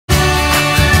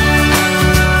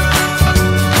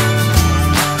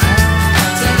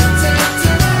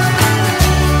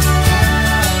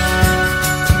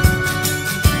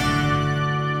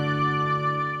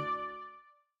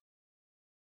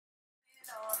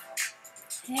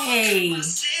Hey,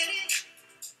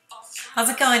 how's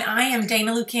it going? I am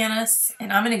Dana Lucanis,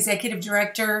 and I'm an executive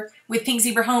director with Pink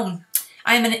Zebra Home.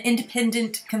 I am an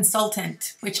independent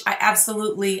consultant, which I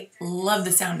absolutely love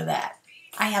the sound of that.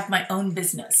 I have my own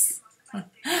business.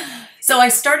 So I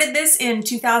started this in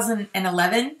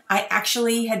 2011. I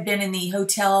actually had been in the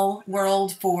hotel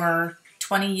world for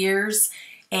 20 years,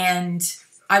 and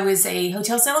I was a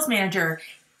hotel sales manager,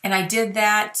 and I did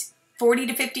that 40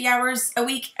 to 50 hours a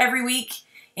week, every week.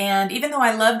 And even though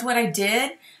I loved what I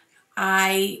did,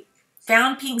 I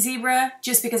found Pink Zebra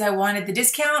just because I wanted the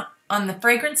discount on the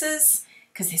fragrances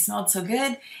because they smelled so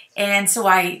good. And so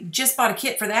I just bought a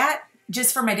kit for that,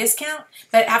 just for my discount.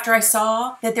 But after I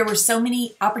saw that there were so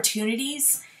many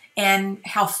opportunities and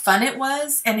how fun it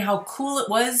was and how cool it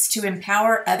was to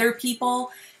empower other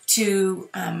people to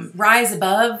rise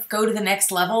above, go to the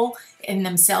next level in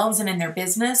themselves and in their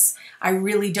business, I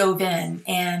really dove in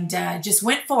and just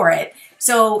went for it.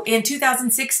 So in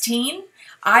 2016,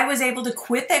 I was able to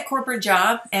quit that corporate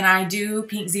job, and I do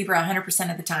Pink Zebra 100%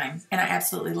 of the time, and I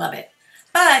absolutely love it.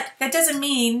 But that doesn't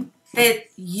mean that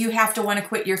you have to want to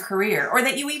quit your career or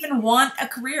that you even want a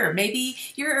career. Maybe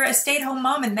you're a stay-at-home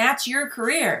mom and that's your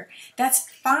career. That's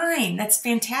fine. That's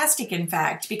fantastic, in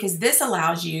fact, because this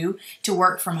allows you to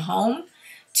work from home,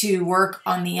 to work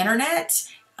on the internet.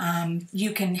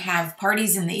 You can have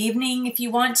parties in the evening if you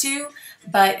want to,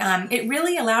 but it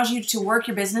really allows you to work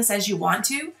your business as you want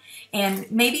to.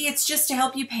 And maybe it's just to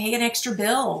help you pay an extra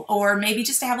bill, or maybe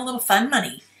just to have a little fun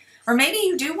money. Or maybe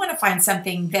you do want to find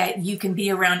something that you can be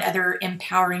around other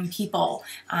empowering people,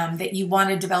 that you want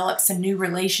to develop some new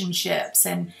relationships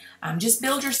and just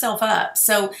build yourself up.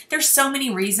 So there's so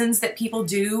many reasons that people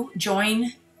do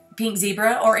join Pink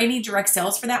Zebra, or any direct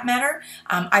sales for that matter.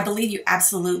 I believe you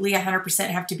absolutely 100%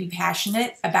 have to be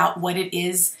passionate about what it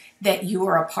is that you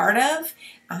are a part of.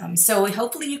 So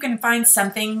hopefully you can find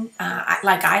something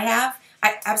like I have.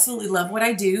 I absolutely love what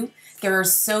I do. There are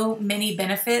so many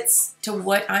benefits to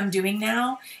what I'm doing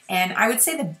now. And I would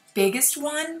say the biggest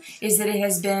one is that it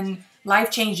has been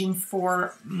life-changing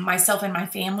for myself and my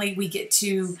family. We get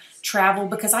to travel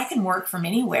because I can work from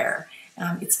anywhere.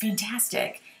 It's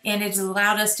fantastic. And it's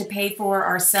allowed us to pay for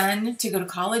our son to go to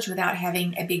college without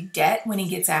having a big debt when he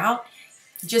gets out.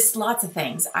 Just lots of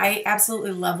things. I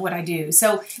absolutely love what I do.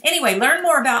 So anyway, learn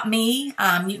more about me.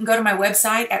 You can go to my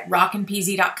website at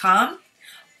rockandpz.com.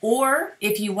 Or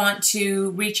if you want to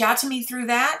reach out to me through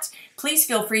that, please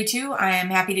feel free to. I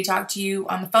am happy to talk to you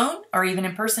on the phone or even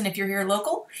in person if you're here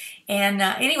local. And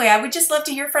anyway, I would just love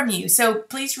to hear from you. So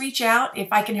please reach out if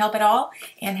I can help at all,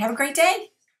 and have a great day.